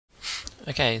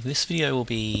Okay, this video will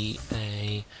be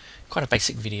quite a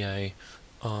basic video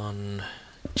on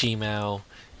Gmail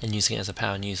and using it as a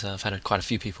power user. I've had quite a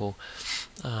few people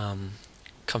come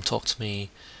talk to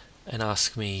me and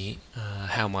ask me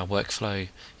how my workflow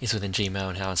is within Gmail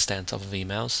and how I stay on top of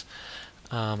emails.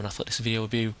 And I thought this video would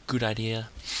be a good idea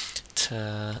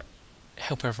to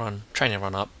help everyone, train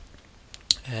everyone up,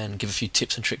 and give a few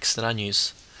tips and tricks that I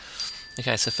use.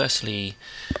 Okay, so firstly,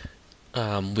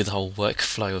 with the whole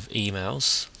workflow of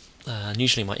emails,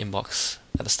 usually my inbox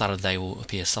at the start of the day will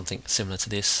appear something similar to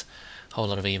this. A whole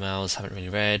lot of emails, haven't really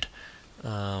read.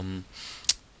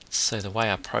 So the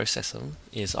way I process them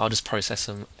is I'll just process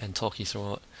them and talk you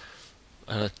through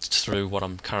through what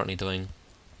I'm currently doing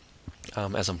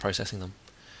as I'm processing them.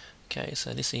 Okay,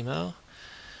 so this email,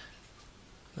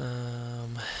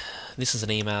 this is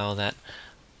an email that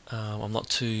I'm not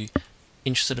too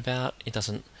interested about. It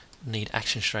doesn't need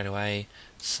action straight away,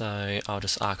 so I'll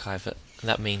just archive it. And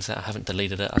that means that I haven't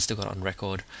deleted it, I still got it on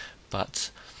record, but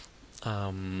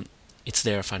it's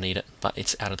there if I need it, but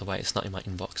it's out of the way, it's not in my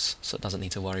inbox, so it doesn't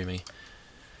need to worry me.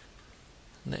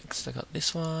 Next I got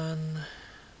this one,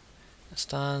 that's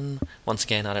done. Once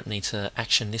again, I don't need to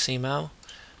action this email,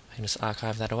 I can just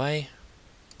archive that away.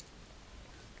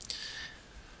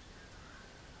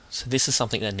 So this is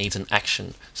something that needs an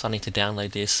action, so I need to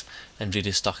download this and view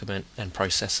this document and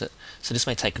process it. So this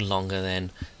may take longer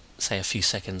than, say, a few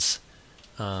seconds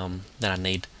that I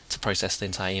need to process the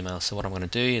entire email. So what I'm going to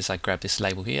do is I grab this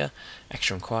label here,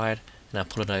 action required, and I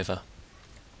pull it over.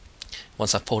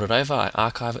 Once I've pulled it over, I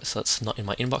archive it so it's not in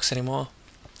my inbox anymore.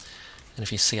 And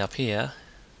if you see up here,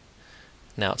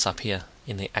 now it's up here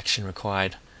in the action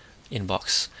required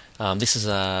inbox. This is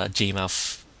a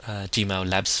Gmail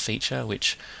Labs feature,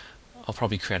 which I'll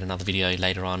probably create another video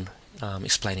later on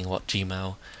explaining what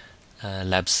Gmail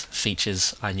Labs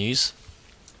features I use.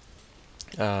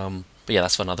 But yeah,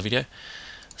 that's for another video.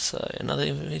 So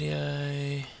another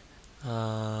video,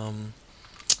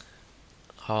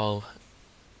 I'll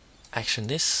action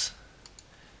this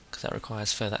because that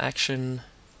requires further action.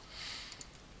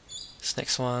 This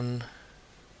next one,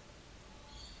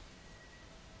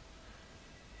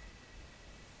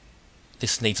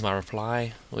 this needs my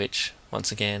reply, which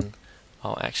once again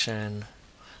I'll action.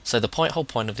 So the whole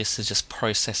point of this is just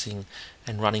processing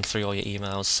and running through all your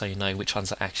emails so you know which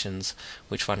ones are actions,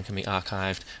 which one can be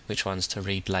archived, which ones to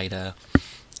read later,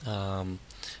 and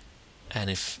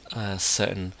if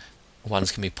certain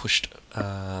ones can be pushed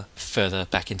further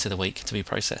back into the week to be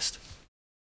processed.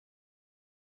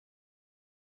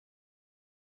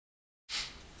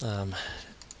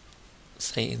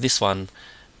 Say this one,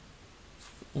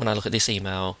 when I look at this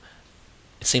email,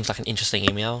 it seems like an interesting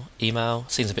email.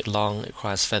 Seems a bit long, it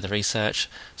requires further research,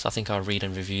 so I think I'll read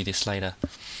and review this later.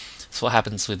 So what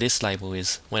happens with this label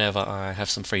is whenever I have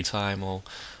some free time or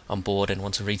I'm bored and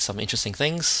want to read some interesting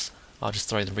things, I'll just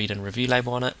throw the read and review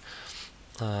label on it,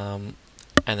 and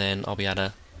then I'll be able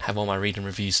to have all my read and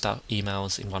review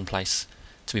emails in one place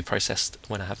to be processed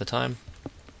when I have the time.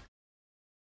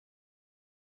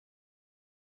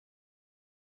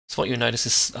 So what you'll notice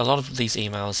is a lot of these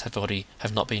emails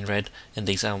have not been read, and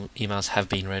these emails have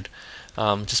been read,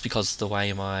 just because the way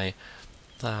I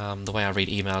read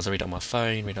emails, I read it on my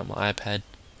phone, read it on my iPad.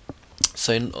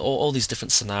 So in all these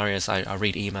different scenarios, I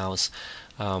read emails,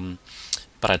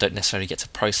 but I don't necessarily get to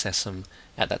process them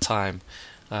at that time.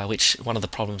 Which one of the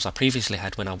problems I previously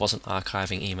had when I wasn't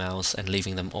archiving emails and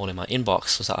leaving them all in my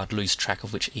inbox was that I'd lose track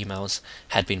of which emails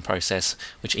had been processed,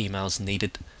 which emails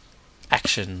needed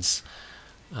actions,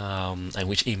 and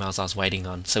which emails I was waiting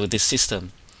on. So with this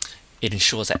system, it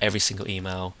ensures that every single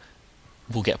email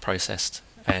will get processed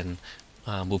and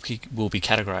will be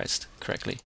categorized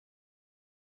correctly.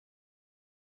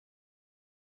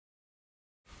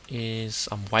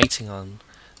 I'm waiting on.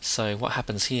 So what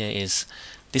happens here is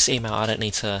this email, I don't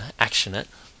need to action it,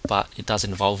 but it does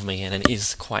involve me and it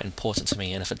is quite important to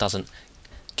me, and if it doesn't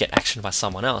get actioned by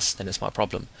someone else, then it's my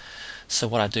problem. So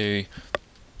what I do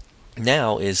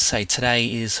now is, say today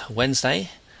is Wednesday,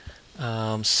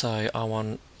 so I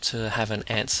want to have an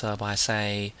answer by,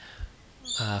 say,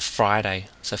 Friday.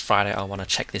 So Friday I want to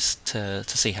check this to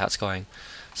see how it's going.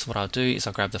 So what I'll do is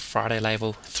I'll grab the Friday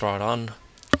label, throw it on,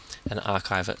 and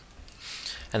archive it.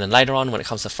 And then later on, when it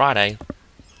comes to Friday,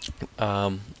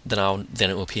 then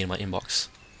it will appear in my inbox.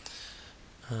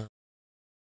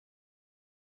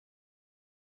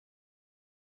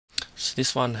 So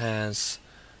this one hasn't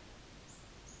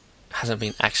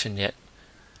been actioned yet,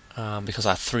 because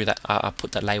I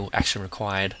put that label action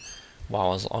required while I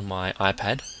was on my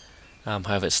iPad.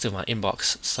 However, it's still my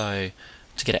inbox, so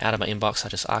to get it out of my inbox, I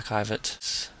just archive it.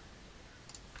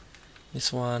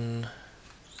 This one,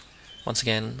 once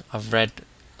again, I've read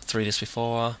through this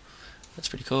before. That's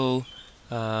pretty cool.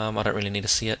 I don't really need to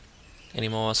see it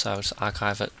anymore, so I'll just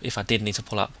archive it. If I did need to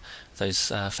pull up those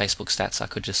Facebook stats, I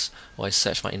could just always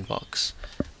search my inbox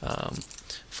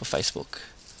for Facebook.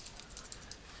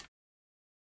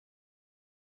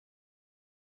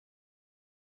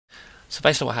 So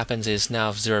basically what happens is now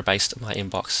I've zero-based my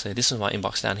inbox. So this is my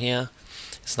inbox down here.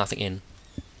 There's nothing in.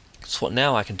 So what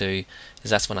now I can do is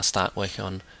that's when I start working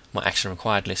on my action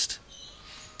required list.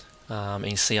 And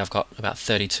you see I've got about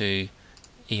 32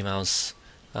 emails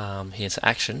here to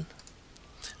action,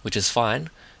 which is fine,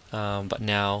 but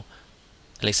now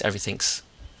at least everything's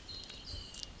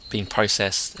being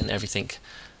processed and everything,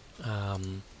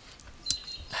 no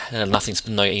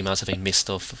emails have been missed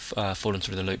or fallen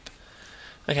through the loop.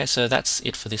 Okay, so that's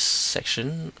it for this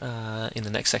section. In the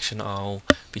next section I'll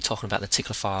be talking about the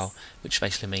tickler file, which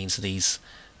basically means these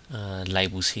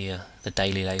labels here, the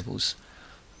daily labels.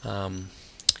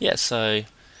 Yeah, so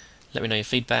let me know your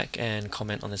feedback and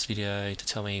comment on this video to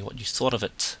tell me what you thought of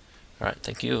it. Alright,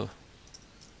 thank you.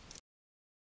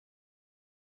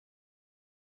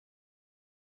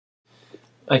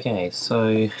 Okay,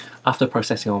 so after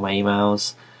processing all my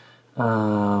emails,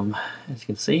 as you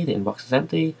can see, the inbox is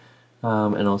empty,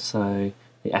 and also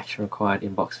the action required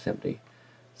inbox is empty.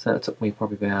 So it took me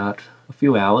probably about a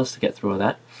few hours to get through all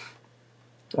that.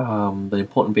 The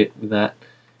important bit with that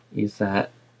is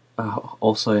that I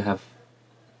also have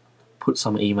put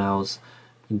some emails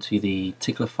into the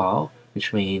tickler file,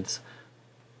 which means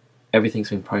everything's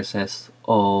been processed,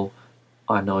 or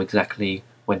I know exactly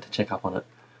when to check up on it.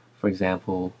 For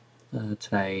example,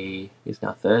 today is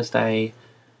now Thursday.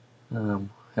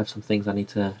 Have some things I need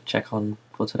to check on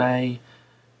for today.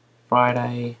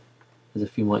 Friday, there's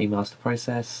a few more emails to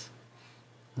process.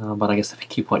 But I guess the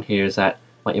key point here is that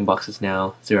my inbox is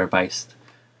now zero-based,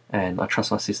 and I trust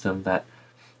my system that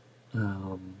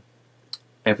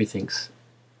everything's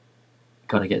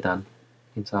gonna get done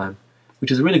in time,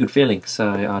 which is a really good feeling. So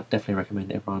I definitely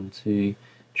recommend everyone to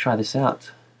try this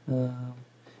out.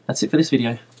 That's it for this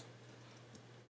video.